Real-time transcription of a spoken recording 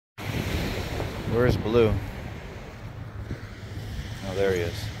Where's Blue? Oh, there he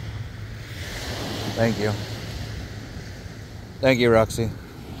is. Thank you. Thank you, Roxy.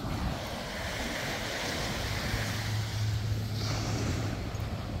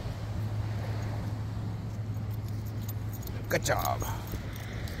 Good job.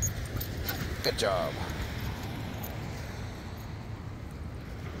 Good job.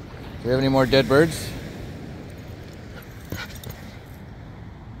 Do we have any more dead birds?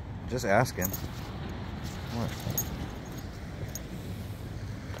 Just asking. What?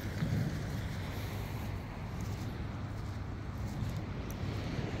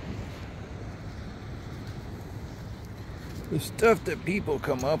 The stuff that people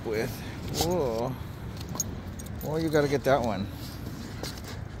come up with. Whoa. Well, you gotta get that one.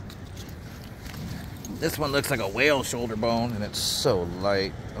 This one looks like a whale shoulder bone, and it's so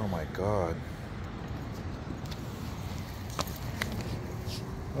light. Oh my god.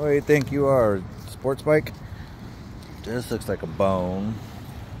 What do you think you are? Sports bike? This looks like a bone.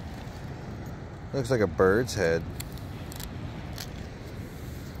 Looks like a bird's head.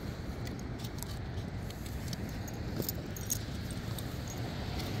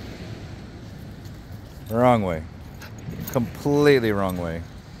 Wrong way. Completely wrong way.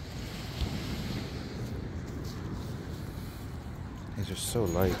 These are so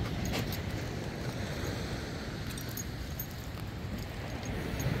light.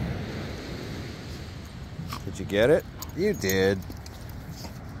 Did you get it? You did.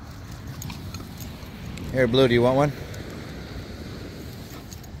 Here, Blue, do you want one?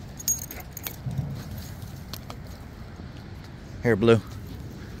 Here, Blue.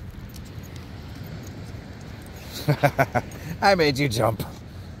 I made you jump.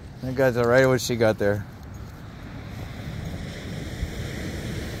 That guy's alright what she got there.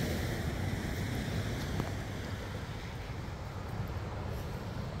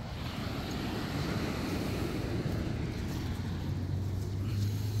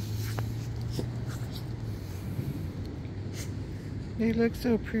 They look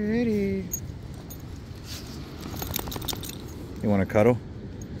so pretty. You want to cuddle?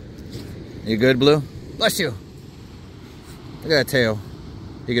 You good, Blue? Bless you. Look at that tail.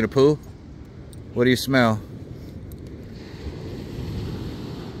 You gonna poo? What do you smell?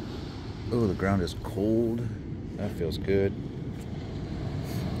 Oh, the ground is cold. That feels good.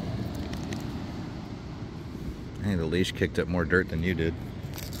 I think the leash kicked up more dirt than you did.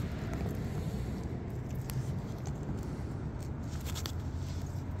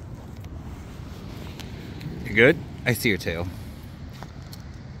 You good? I see your tail.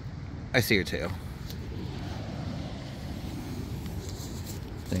 I see your tail.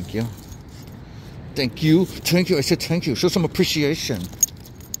 Thank you. Thank you. Thank you. I said thank you. Show some appreciation.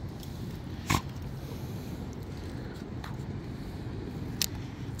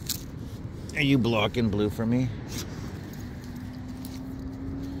 Are you blocking Blue for me?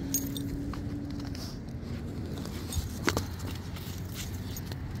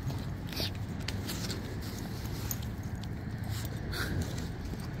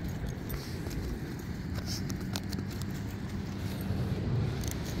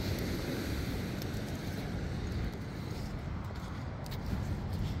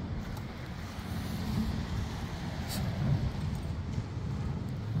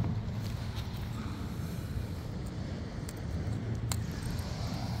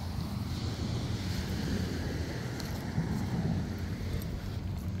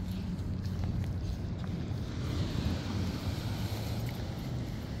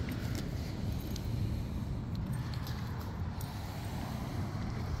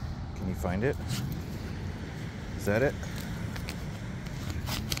 Can you find it? Is that it?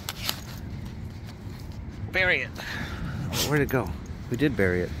 Bury it. Oh, where'd it go? We did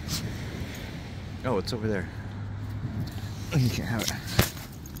bury it. Oh, it's over there. You can't have it.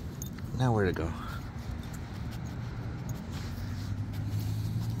 Now where'd it go?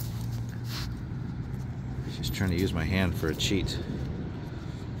 She's trying to use my hand for a cheat.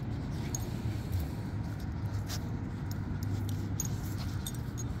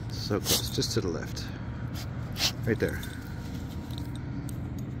 So close, just to the left. Right there.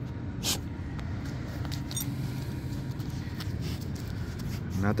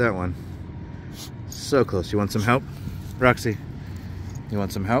 Not that one. So close. You want some help? Roxy, you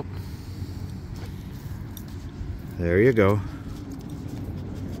want some help? There you go.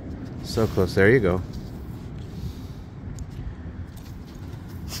 So close. There you go.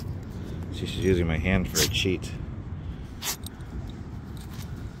 She's using my hand for a cheat.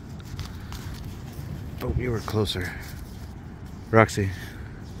 Oh, you were closer. Roxy.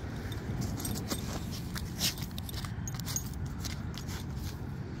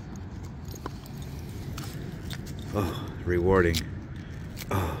 Oh, rewarding.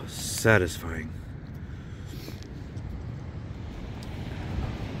 Oh, satisfying.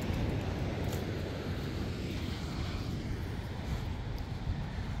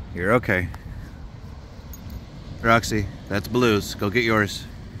 You're okay. Roxy, that's Blue's. Go get yours.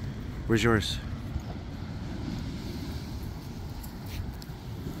 Where's yours?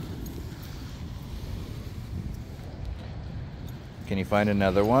 Can you find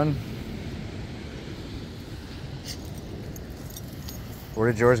another one?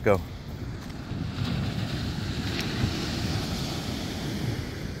 Where did yours go?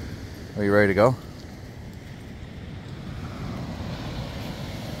 Are you ready to go?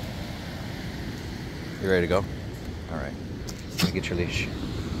 You ready to go? All right. Let me get your leash.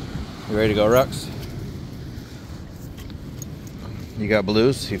 You ready to go, Rux? You got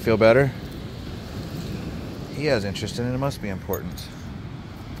Blues? You feel better? He has interest in it. It must be important.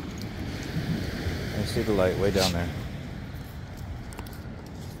 I see the light way down there.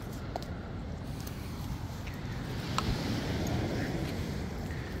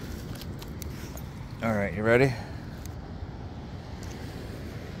 All right, you ready?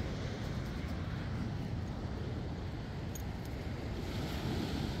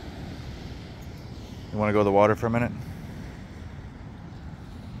 You want to go to the water for a minute?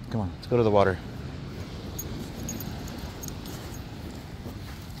 Come on, let's go to the water.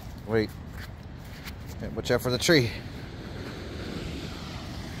 Wait. Watch out for the tree.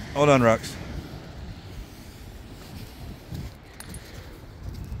 Hold on, Rux.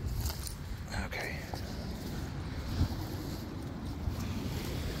 Okay.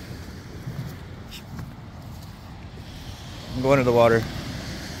 I'm going to the water.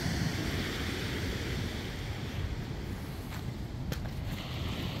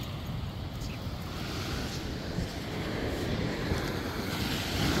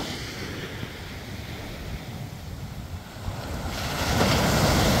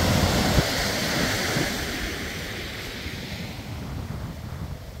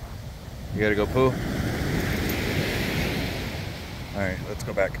 You gotta go poo? Alright, let's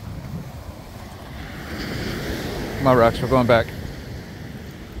go back. Come on, Rox, we're going back.